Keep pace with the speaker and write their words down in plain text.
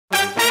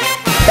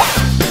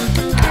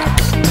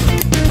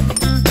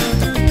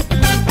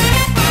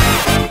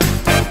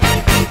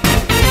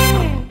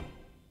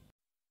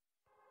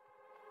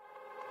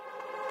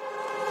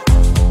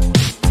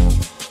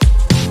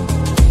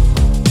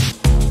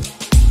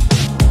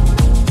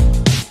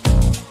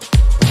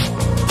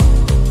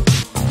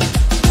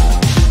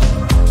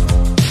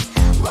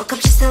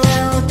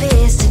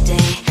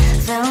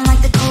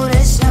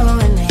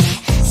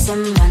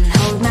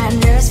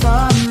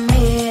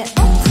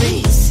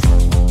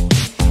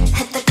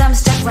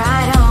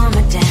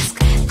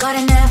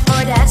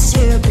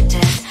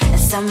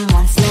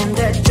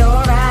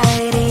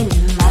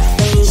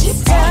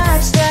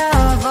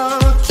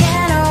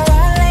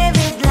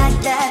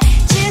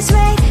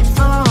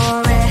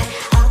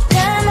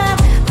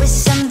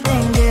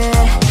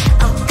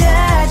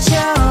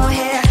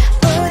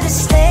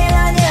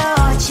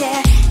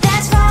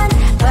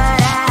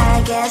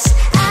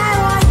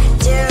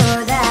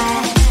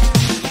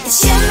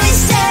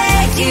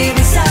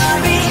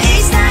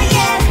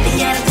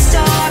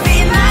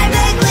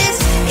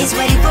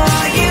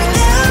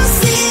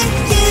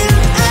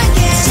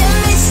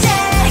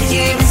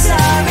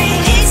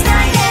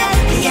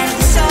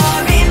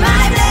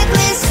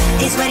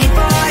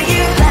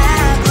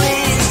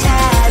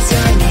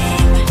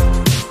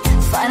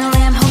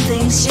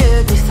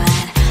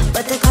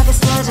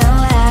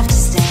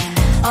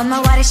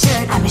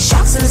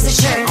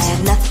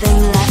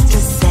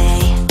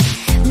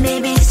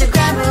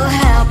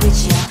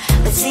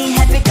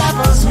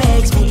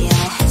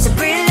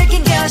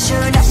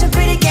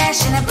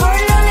cash and I pour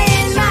it all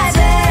in my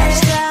bed.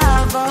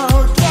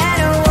 Trouble, yeah, I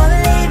don't wanna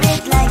leave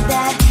it like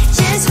that.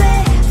 Just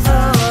wait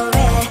for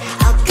it.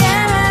 I'll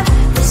come up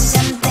with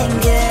something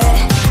good.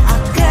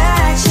 I'll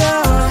cut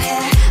your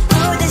hair,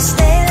 put the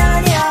stain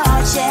on your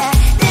chair.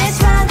 This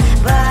one,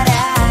 but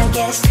I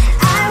guess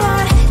I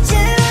won't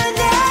do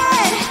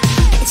that.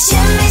 It's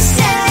your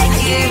mistake,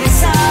 you're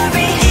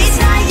sorry. It's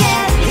not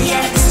yet the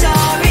end of the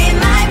story.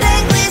 My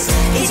blacklist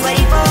is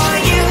waiting for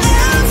you.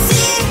 I'll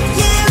see you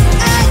again.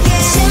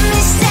 It's your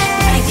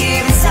mistake,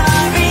 you're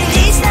sorry.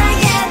 It's not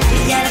yet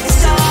the end of the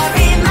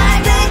story. My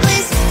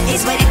blacklist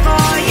is waiting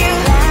for you.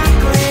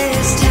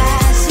 Blacklist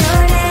has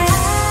your name.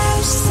 I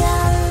wish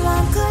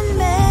someone could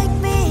make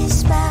me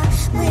smile.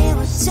 We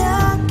would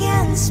talk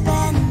and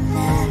spend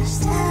less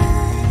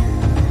time.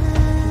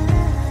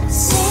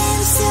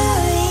 Seems so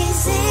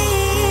easy,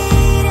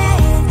 it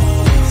ain't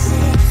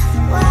easy.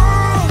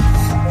 Why?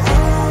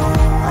 Oh,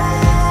 why?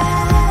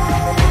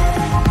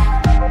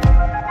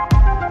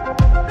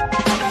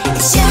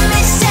 It's your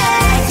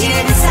mistake,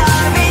 you're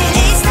sorry.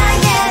 It's not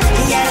yet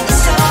the end of the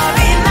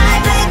story. My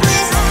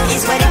blacklist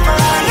is waiting for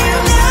you.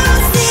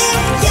 I'll see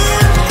you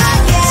again.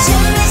 It's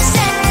your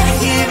mistake,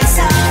 you're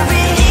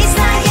sorry. It's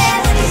not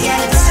yet the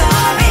end of the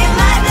story.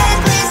 My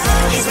blacklist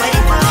is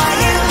waiting for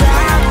you.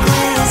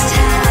 Blacklist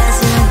has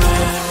your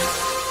name.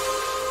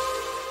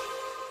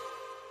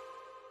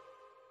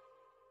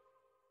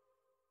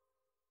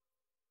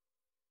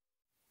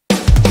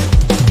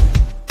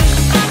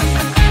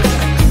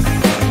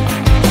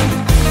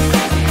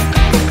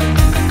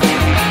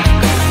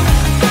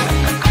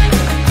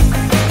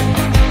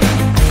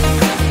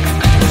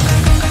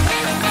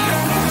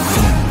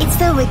 It's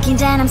the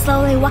weekend and I'm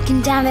slowly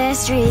walking down the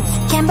streets.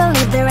 Can't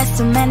believe the rest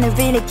of men are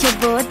really cute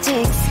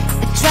boutiques.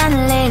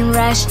 Adrenaline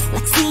rush,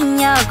 like seeing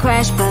your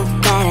crush, but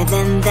better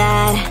than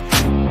that.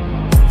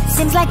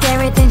 Seems like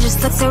everything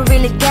just looks so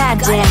really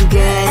goddamn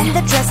good. And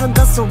the dress will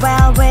go so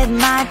well with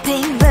my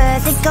pink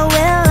boots. Think I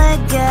will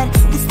look good.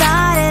 The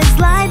start is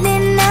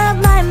lighting up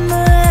my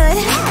mood.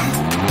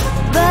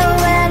 But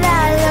when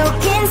I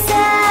look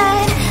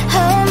inside,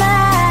 oh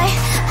my,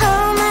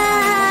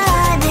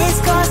 this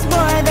costs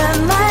more than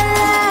my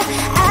love.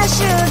 I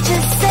should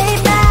just say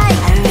bye.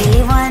 I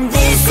really want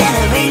this and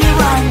I really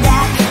want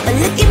that, but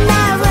look at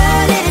my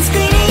world, it is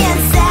pretty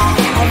and sad.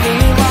 I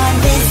really want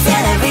this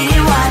and I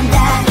really want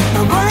that.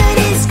 My wallet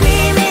is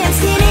screaming, I'm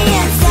skinny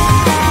and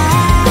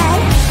sad.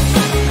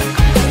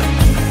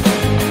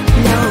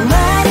 No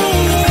money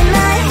in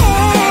my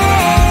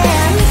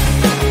hand.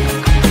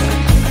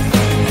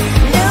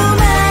 No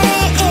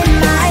money in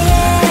my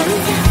hand.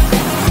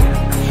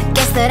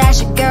 Guess that I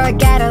should go, I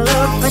gotta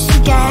look for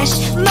some cash.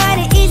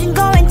 Money isn't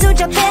going to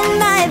jump in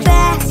my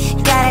bag.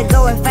 Gotta go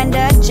and find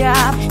a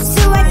job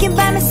so I can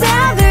buy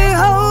myself the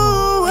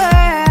whole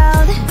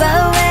world. But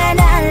when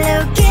I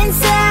look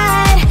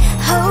inside,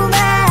 oh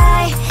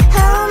my,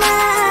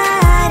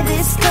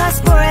 this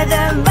costs more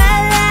than my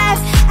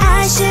life. I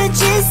should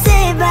just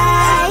say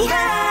bye.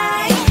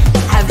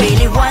 I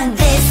really want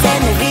this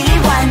and I really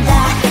want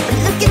that, but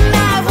look at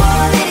my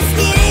wallet, it's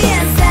skinny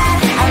and sad.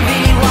 I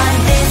really want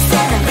this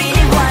and I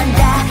really want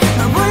that.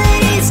 My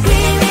wallet is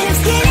screaming, I'm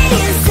skinny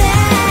and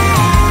sad.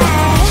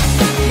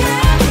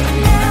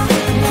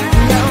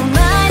 No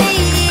money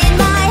in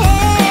my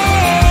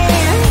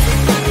hand.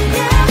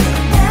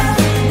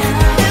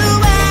 No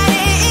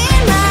money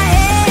in my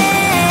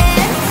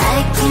hand. I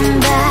came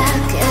back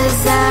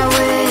 'cause I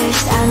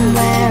wished I'm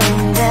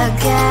wearing the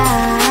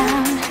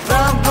gown.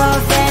 Broke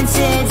both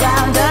fences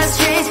down the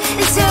street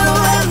into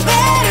a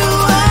better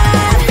one.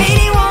 I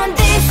really want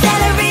this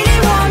and I really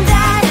want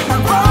that. My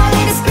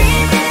wallet is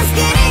screaming, I'm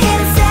skinny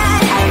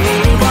inside. I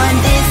really want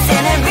this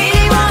and I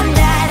really want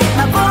that.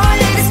 My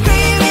wallet is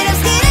screaming, I'm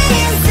skinny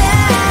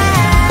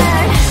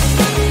inside.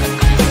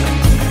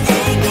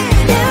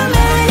 No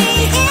money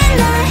in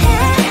my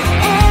hand.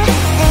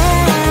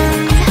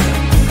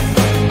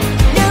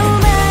 No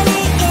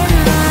money in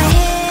my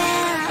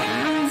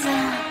hands.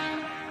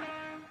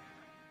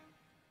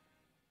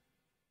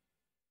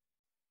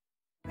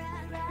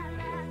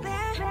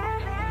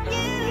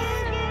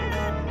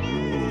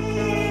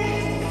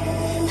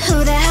 Who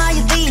the hell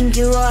you think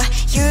you are?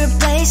 You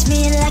replaced me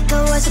like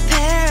I was a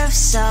pair of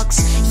socks.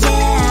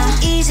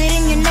 Yeah, is it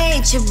in your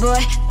nature,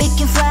 boy?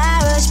 Picking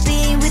flowers,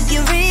 being with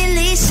you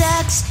really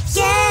sucks.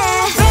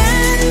 Yeah,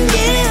 run,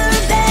 you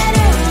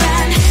better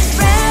run.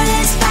 Run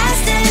as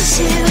fast as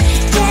you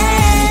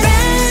can.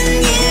 Run,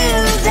 you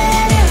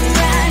better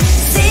run.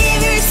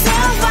 Save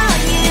yourself while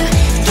you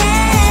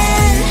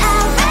can.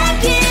 I'll wrap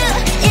you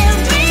in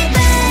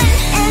ribbon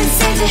and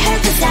send to her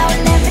 'cause I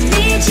will never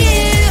need you.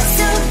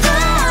 So go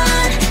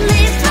on,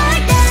 live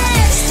like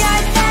that.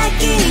 Start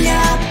packing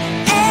up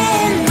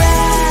and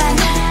run.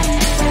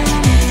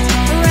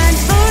 Run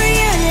for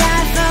your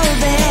life, oh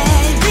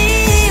baby,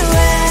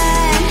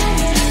 run.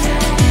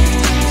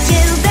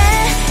 You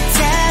better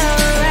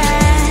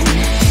run.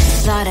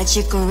 Thought that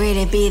you could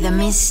really be the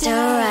Mr.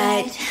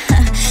 Right,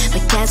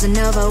 but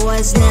Casanova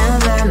was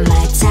never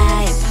my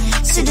type.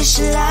 So does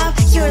she love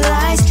your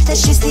lies, that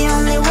she's the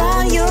only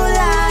one you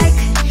like?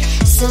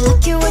 So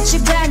what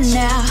you've done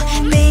now.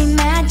 Being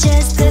mad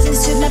just doesn't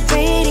suit my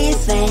pretty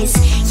face.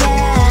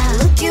 Yeah,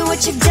 look at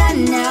what you've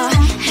done now.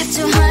 Have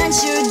to hunt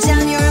you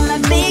down, you're my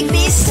big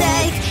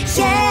mistake.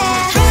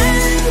 Yeah, run,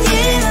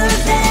 you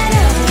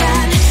better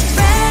run.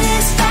 Run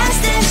as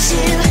fast as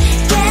you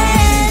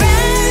can.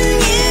 Run,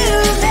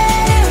 you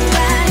better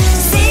run.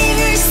 Save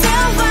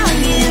yourself while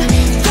you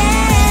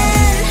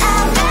can.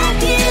 I'll wrap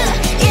you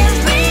in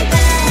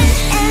ribbon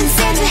and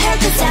send to her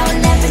 'cause I will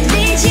never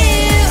need you.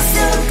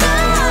 So go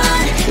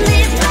on,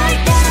 live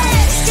like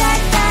that.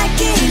 Start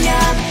backing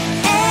up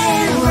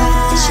and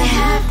run. Does she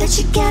have that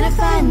you cannot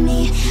find me?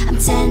 I'm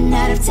 10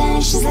 out of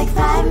 10, she's like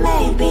 5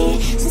 maybe.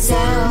 So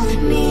tell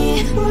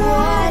me,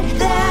 what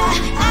the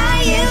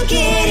are you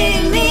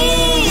kidding me?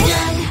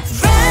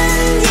 Run,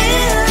 you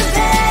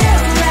better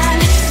run.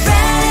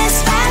 Run as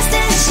fast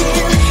as you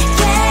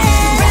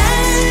can.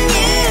 Run,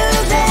 you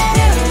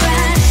better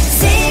run.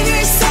 Save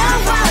yourself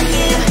while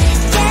you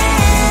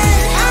can.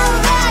 I'll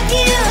wrap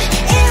you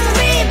in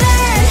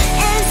ribbon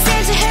and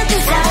send to her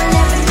 'cause I'll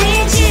never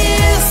need you.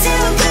 So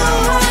go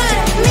on,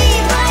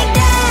 leave like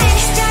that.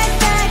 Start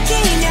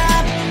backing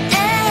up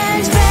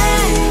and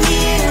run.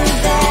 You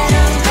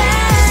better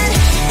run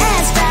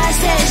as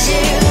fast as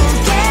you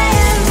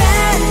can.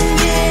 Run,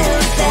 you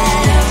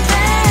better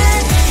run.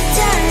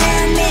 Don't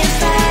let me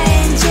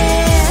find you.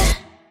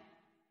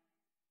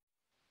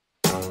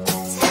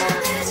 Tell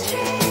the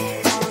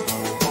street,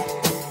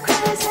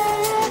 'cause I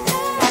love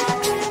the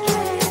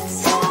crickets.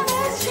 Tell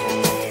the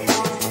street.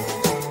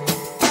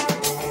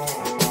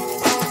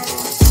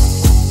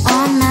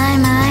 On my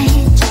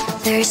mind,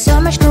 there's so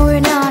much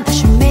going on. I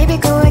should maybe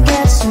go and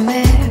get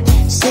somewhere.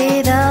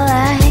 See the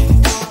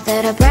lights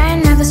that are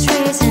brighten up the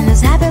streets, and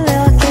those happy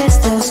little kids,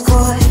 those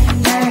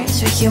corners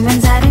where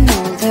humans hiding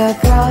all their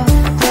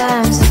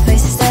problems, the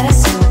faces that are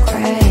so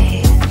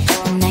great.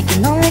 And I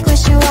can only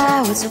question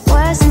why, what's the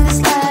worst in this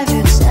life?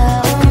 You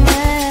tell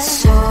me.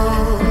 So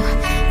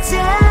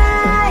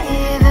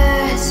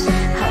diverse,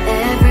 how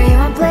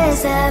everyone plays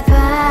their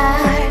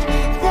part.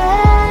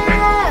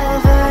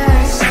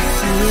 Lovers,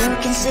 you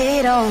can see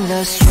it on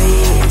the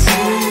streets.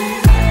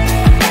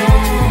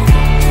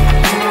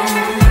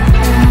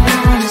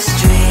 On the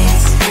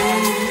streets.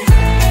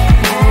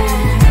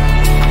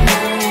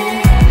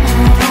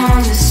 On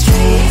the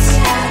streets.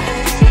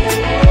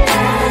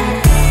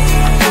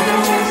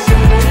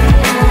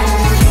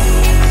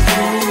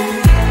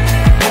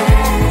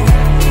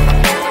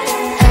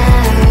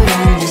 Out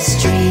on the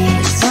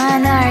streets.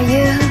 When are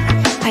you?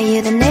 Are you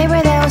the neighbor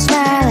that will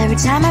smile every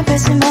time I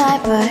pass him by,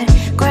 but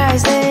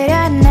cries late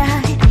at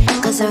night?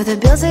 'Cause of the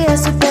bills I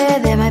used to pay,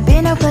 there might be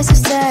no place to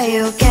stay.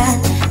 You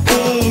can't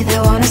be the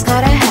one who's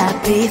got a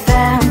happy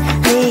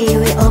family.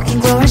 We all can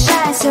grow and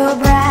shine so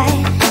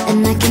bright. And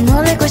I can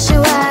only question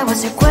why,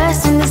 what's your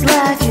quest in this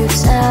life? You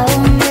tell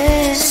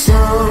me. So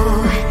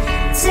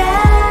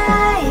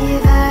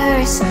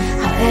diverse,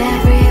 how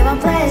everyone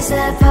plays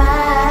their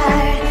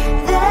part.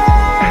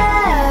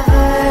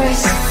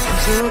 Lovers,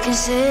 you can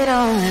sit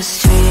on the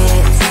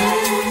streets.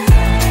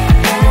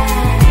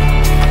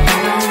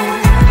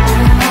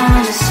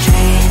 On the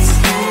streets.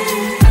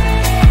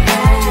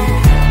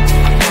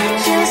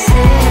 You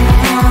sit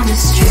on the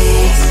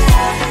streets.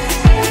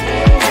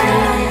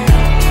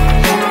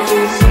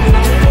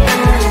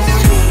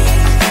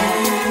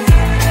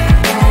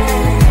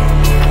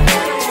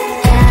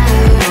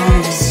 Out on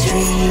the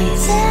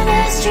streets. In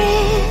the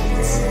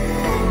streets.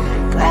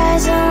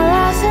 Cries and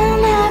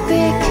laughing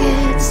happy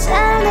kids.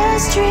 On the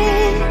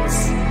streets.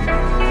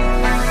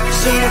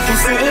 You can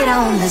sit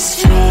on the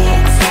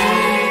streets.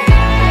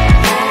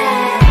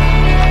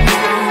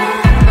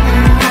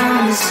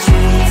 On the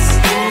streets.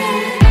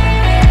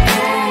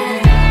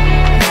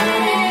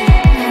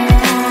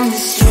 On the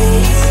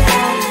streets.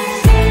 Out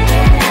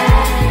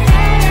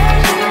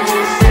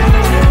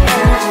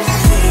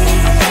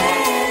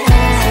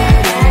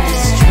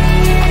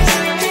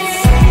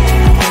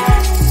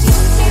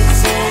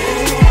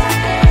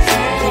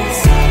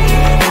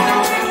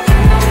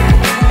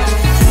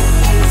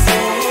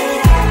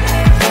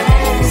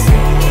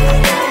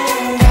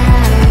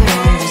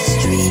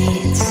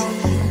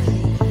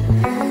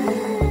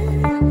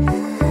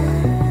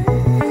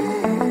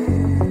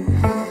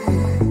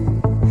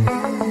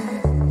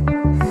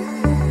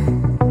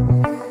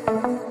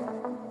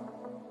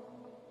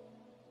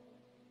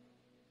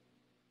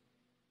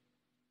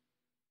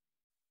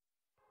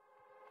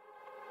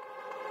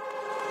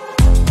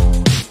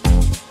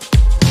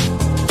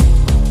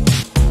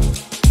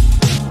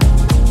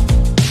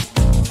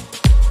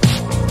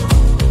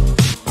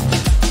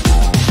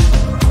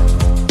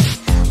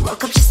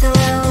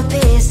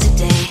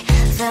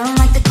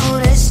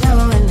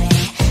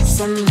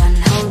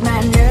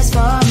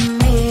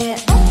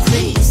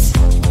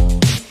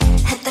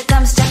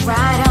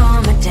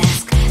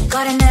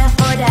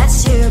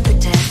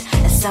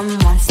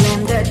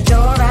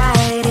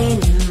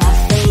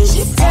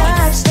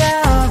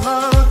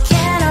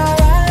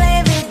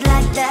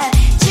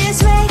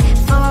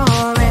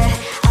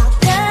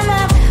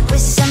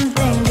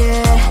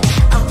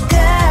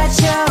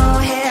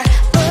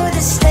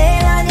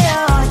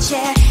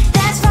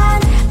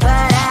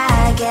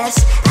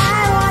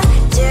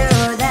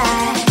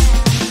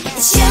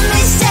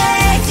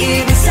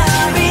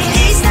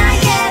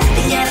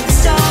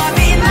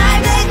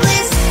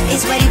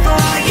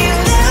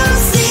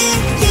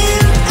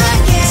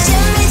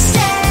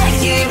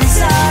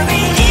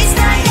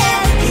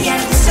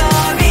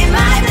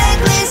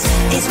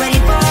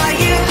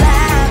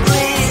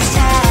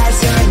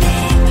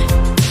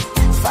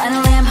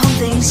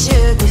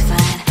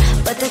fine,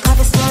 but the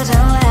coffee still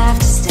don't have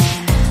to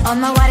stain on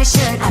my white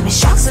shirt. I'm in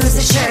shock, so is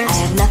the shirt. I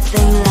have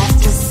nothing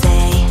left to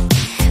say.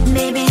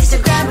 Maybe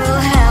Instagram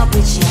will help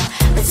me chill,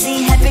 but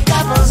seeing happy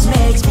couples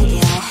makes me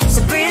ill.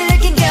 So pretty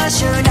looking girl,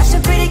 sure enough,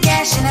 some pretty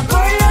cash, and I'm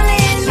bored lonely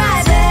in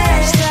my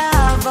bed.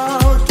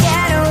 Trouble,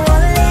 yeah, I don't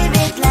wanna leave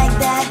it like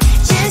that.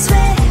 Just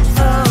wait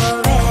for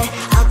it.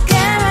 I'll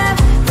come up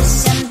with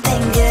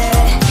something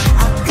good.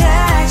 I'll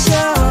cut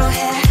your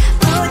hair,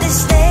 put the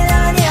stain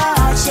on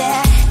your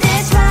chair.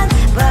 This one,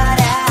 but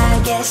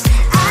I guess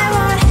I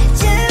won't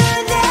do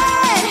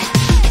that.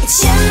 It's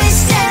your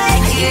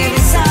mistake, you're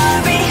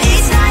sorry.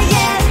 It's not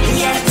yet the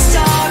end of the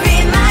story.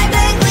 My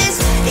blacklist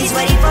is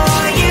waiting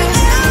for you.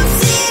 I'll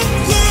see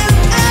you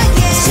again.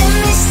 It's your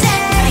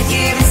mistake,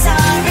 you're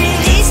sorry.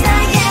 It's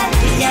not yet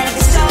the end of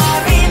the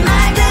story.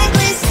 My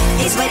blacklist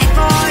is waiting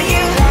for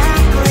you.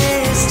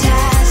 Blacklist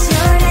has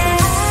your name.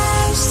 I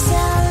wish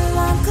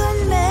someone could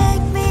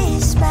make me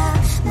smile.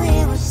 We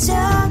would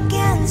talk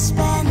and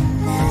spend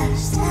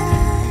less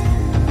time.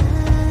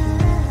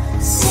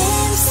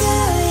 Seems so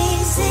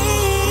easy,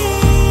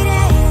 it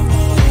ain't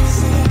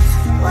easy.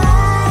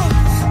 Why,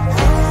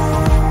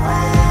 oh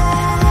why?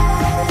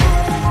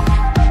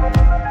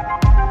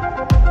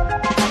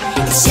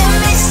 It's your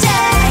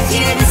mistake,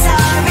 you're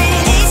sorry.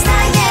 It's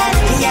not yet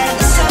the end of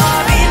the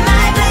story.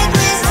 My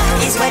blacklist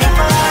is waiting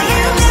for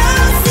you.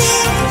 I'll see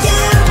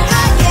you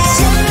again. It's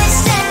your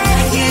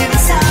mistake, you're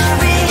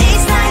sorry.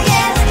 It's not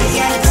yet the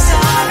end of the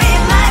story.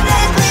 My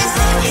blacklist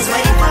is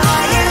waiting for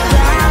you.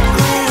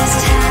 Blacklist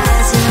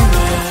has your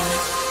name.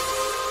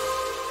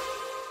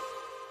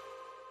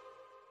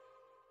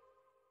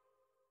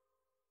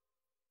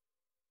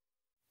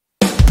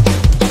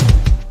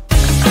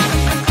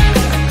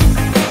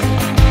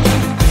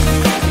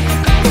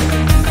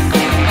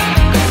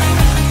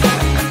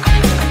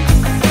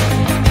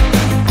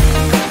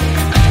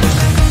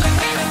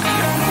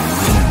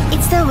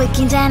 It's the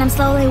weekend and I'm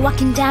slowly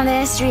walking down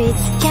the streets.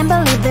 Can't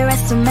believe the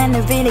rest of men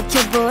are really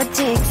cute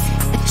boutiques.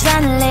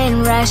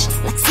 Adrenaline rush,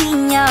 like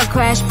seeing your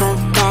crush, but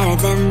better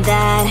than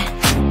that.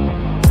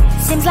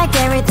 Seems like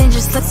everything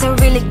just looks so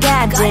really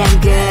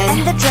goddamn good.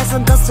 And the dress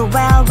will go so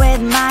well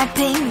with my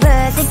pink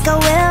boots. Think I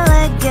will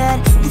look good.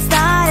 The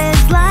start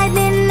is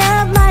lighting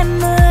up my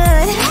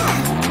mood.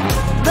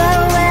 But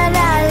when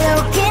I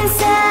look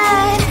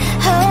inside,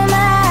 oh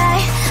my,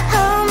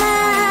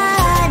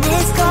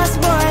 this costs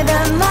more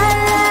than my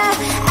love.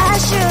 I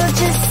should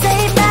just say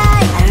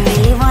bye. I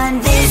really want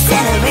this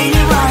and I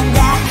really want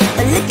that,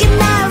 but look at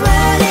my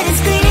world, it is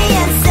greedy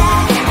and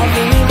sad. I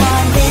really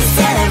want this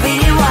and I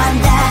really want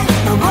that.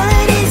 My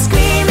wallet is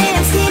screaming,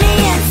 I'm skinny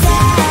and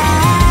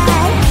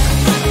sad.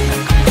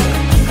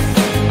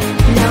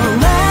 No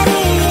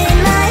money in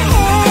my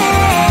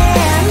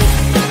hand,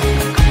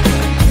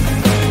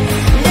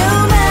 no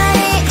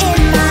money in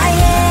my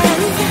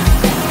hand.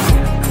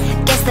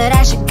 Guess that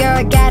I should go,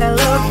 I gotta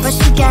look for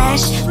some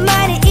cash.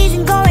 Money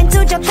isn't going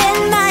to jump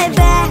in my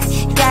back.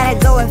 Gotta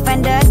go and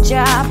find a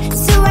job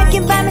so I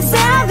can buy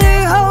myself